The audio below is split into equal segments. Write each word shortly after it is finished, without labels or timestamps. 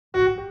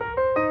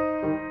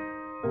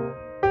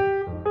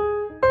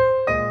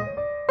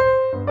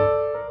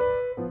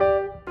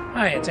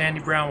Hi, it's Andy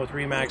Brown with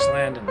Remax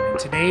Landon, and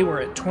today we're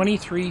at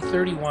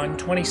 2331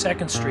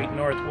 22nd Street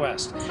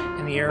Northwest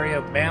in the area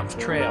of Banff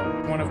Trail,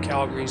 one of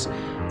Calgary's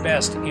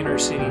best inner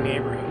city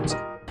neighborhoods.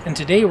 And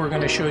today we're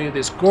going to show you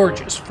this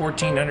gorgeous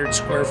 1,400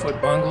 square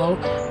foot bungalow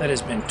that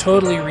has been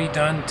totally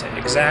redone to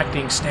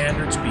exacting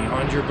standards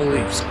beyond your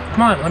beliefs.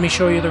 Come on, let me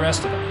show you the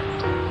rest of it.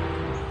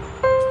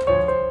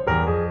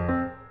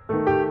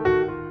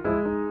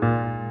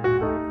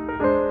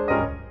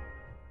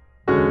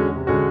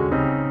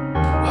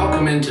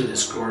 Welcome into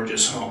this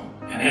gorgeous home,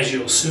 and as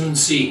you'll soon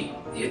see,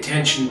 the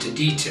attention to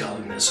detail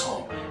in this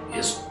home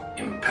is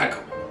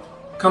impeccable.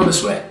 Come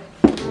this way.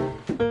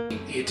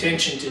 The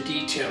attention to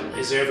detail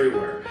is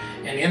everywhere,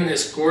 and in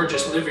this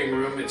gorgeous living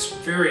room it's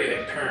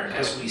very apparent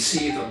as we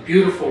see the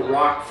beautiful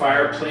rock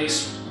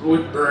fireplace,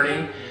 wood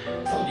burning,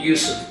 the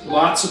use of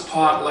lots of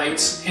pot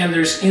lights, and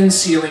there's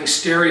in-ceiling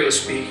stereo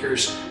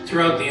speakers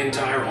throughout the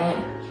entire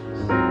home.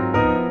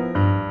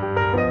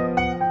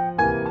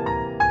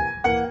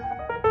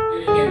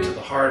 Into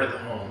the heart of the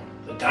home,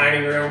 the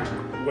dining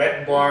room,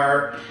 wet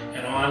bar,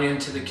 and on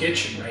into the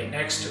kitchen right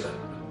next to it.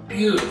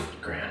 Beautiful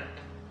granite.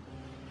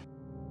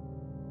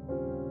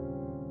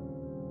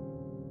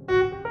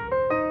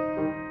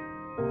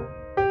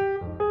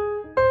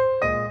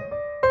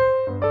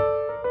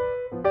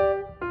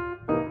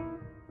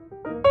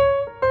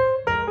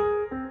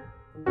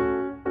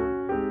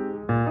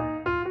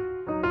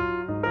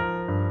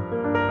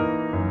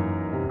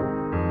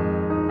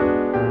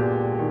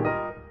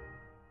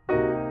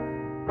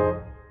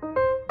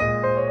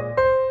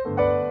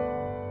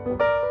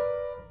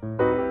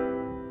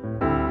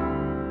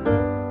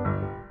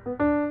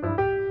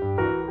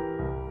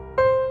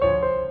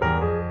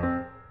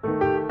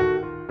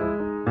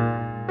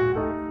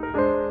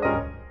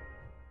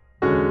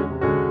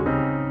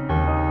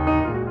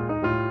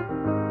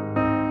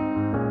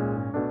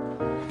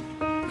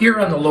 Here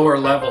on the lower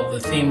level, the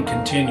theme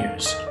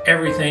continues.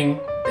 Everything,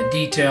 the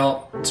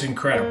detail, it's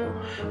incredible.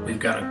 We've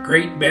got a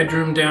great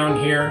bedroom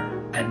down here,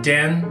 a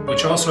den,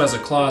 which also has a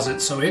closet,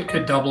 so it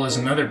could double as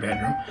another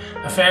bedroom,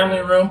 a family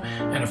room,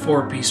 and a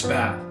 4-piece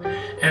bath.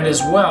 And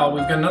as well,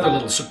 we've got another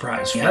little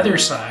surprise. The other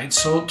side,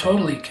 so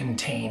totally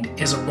contained,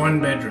 is a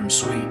 1-bedroom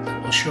suite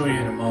that we'll show you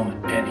in a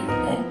moment, and you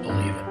won't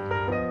believe it.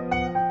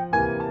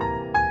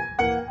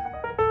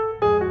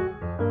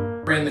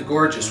 We're in the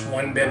gorgeous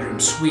 1-bedroom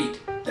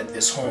suite that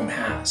this home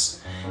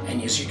has. And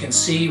as you can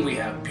see, we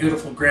have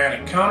beautiful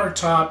granite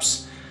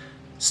countertops,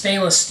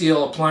 stainless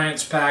steel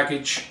appliance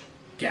package,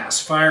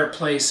 gas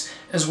fireplace,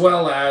 as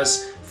well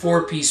as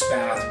 4-piece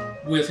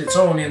bath with its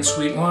own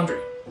in-suite laundry.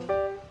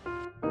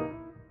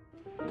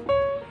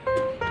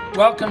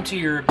 Welcome to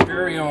your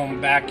very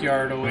own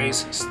backyard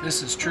oasis.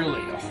 This is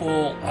truly a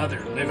whole other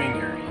living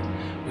area.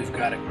 We've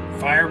got a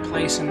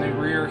fireplace in the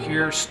rear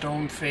here,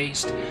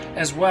 stone-faced,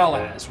 as well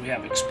as we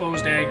have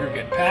exposed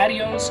aggregate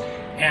patios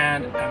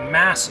and a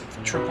massive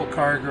triple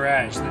car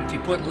garage that if you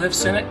put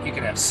lifts in it, you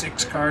could have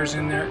 6 cars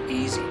in there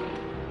easy.